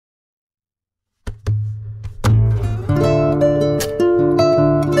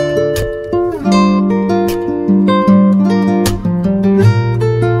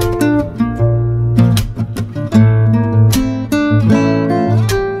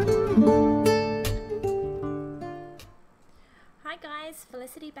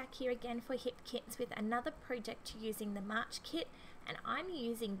Felicity back here again for Hip Kits with another project using the March kit, and I'm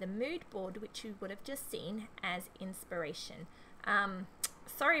using the mood board, which you would have just seen, as inspiration.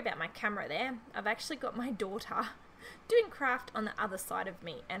 Sorry about my camera there. I've actually got my daughter doing craft on the other side of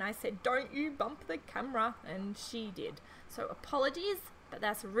me, and I said, don't you bump the camera, and she did. So apologies, but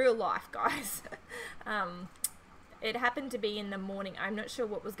that's real life, guys. It happened to be in the morning. I'm not sure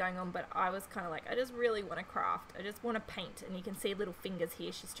what was going on, but I was kind of like, I just really want to craft. I just want to paint. And you can see little fingers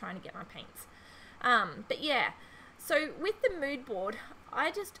here. She's trying to get my paints. But yeah, so with the mood board,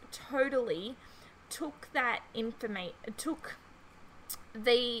 I just totally took that took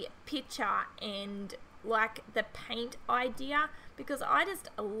the picture and like the paint idea, because I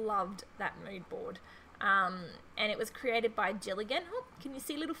just loved that mood board. And it was created by Jill again. Oh, can you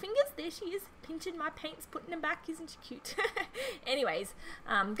see little fingers? There she is, pinching my paints, putting them back. Isn't she cute? Anyways,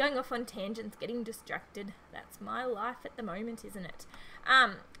 going off on tangents, getting distracted. That's my life at the moment, isn't it?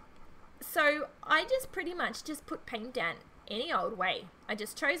 So I just pretty much just put paint down any old way. I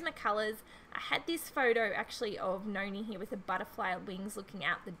just chose my colours. I had this photo actually of Noni here with a butterfly wings looking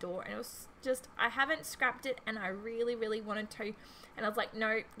out the door, and it was just, I haven't scrapped it, and I really, really wanted to. And I was like,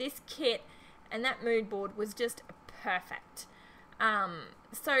 no, this kit and that mood board was just perfect.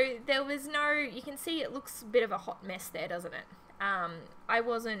 So there was no, you can see it looks a bit of a hot mess there, doesn't it? I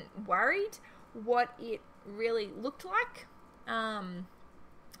wasn't worried what it really looked like.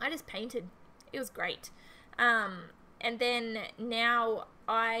 I just painted. It was great. And then now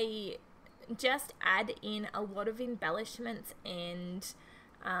I just add in a lot of embellishments and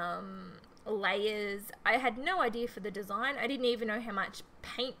layers. I had no idea for the design. I didn't even know how much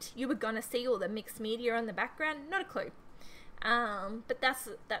paint you were gonna see, or the mixed media on the background. Not a clue. But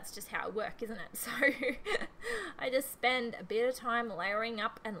that's just how it works, isn't it? So I just spend a bit of time layering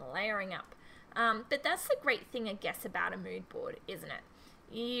up and layering up. But that's the great thing, I guess, about a mood board, isn't it?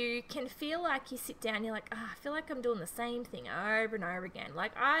 You can feel like you sit down, you're like, oh, I feel like I'm doing the same thing over and over again.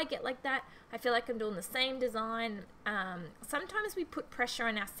 Like, I get like that. I feel like I'm doing the same design. Sometimes we put pressure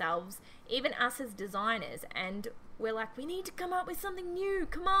on ourselves, even us as designers, and we're like, we need to come up with something new.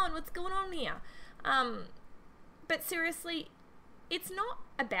 Come on, what's going on here? But seriously, it's not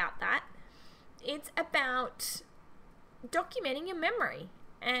about that. It's about documenting your memory.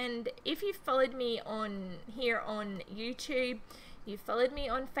 And if you followed me on here on YouTube, you followed me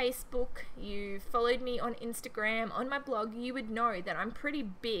on Facebook, you followed me on Instagram, on my blog, you would know that I'm pretty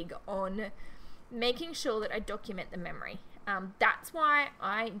big on making sure that I document the memory. That's why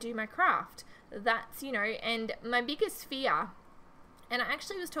I do my craft. That's, you know, and my biggest fear, and I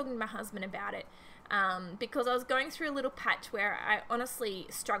actually was talking to my husband about it, because I was going through a little patch where I honestly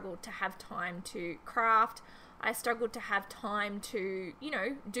struggled to have time to craft. I struggled to have time to, you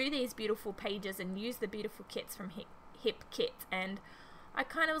know, do these beautiful pages and use the beautiful kits from Hip Kits, and I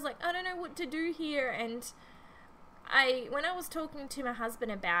kind of was like, I don't know what to do here. And when I was talking to my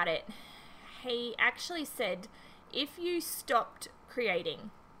husband about it, he actually said, if you stopped creating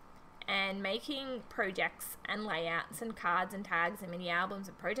and making projects and layouts and cards and tags and mini albums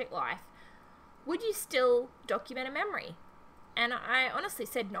and project life, would you still document a memory? And I honestly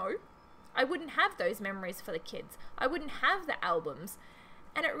said no. I wouldn't have those memories for the kids. I wouldn't have the albums.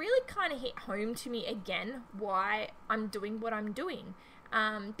 And it really kind of hit home to me again why I'm doing what I'm doing.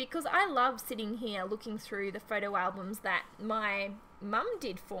 Because I love sitting here looking through the photo albums that my mum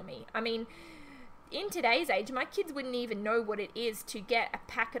did for me. I mean, in today's age, my kids wouldn't even know what it is to get a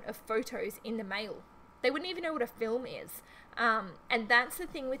packet of photos in the mail. They wouldn't even know what a film is. And that's the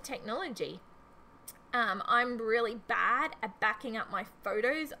thing with technology. I'm really bad at backing up my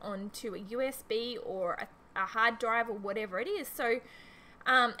photos onto a USB or a hard drive or whatever it is. So,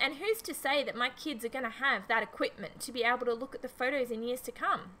 and who's to say that my kids are going to have that equipment to be able to look at the photos in years to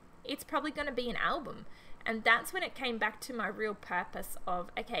come? It's probably going to be an album. And that's when it came back to my real purpose of,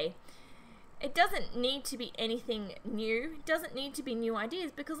 okay, it doesn't need to be anything new. It doesn't need to be new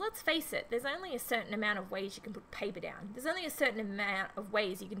ideas, because let's face it, there's only a certain amount of ways you can put paper down. There's only a certain amount of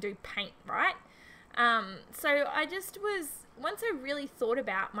ways you can do paint, right? So I just was, once I really thought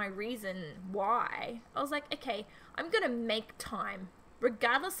about my reason why, I was like, okay, I'm going to make time,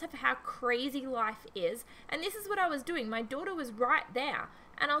 regardless of how crazy life is. And this is what I was doing. My daughter was right there.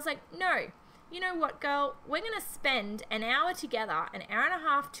 And I was like, no, you know what, girl, we're going to spend an hour together, an hour and a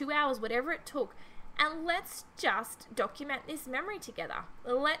half, 2 hours, whatever it took, and let's just document this memory together.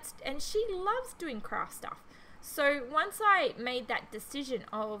 And she loves doing craft stuff. So once I made that decision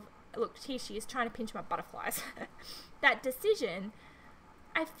of, look, here she is trying to pinch my butterflies, that decision,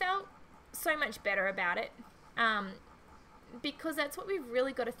 I felt so much better about it. Because that's what we've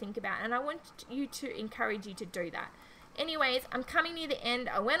really got to think about, and I want you to encourage you to do that. Anyways, I'm coming near the end.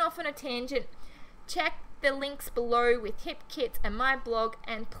 I went off on a tangent. Check the links below with hip kits and my blog,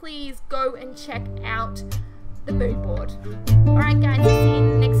 and please go and check out the mood board. Alright guys, I'll see you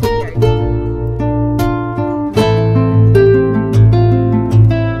in the next video.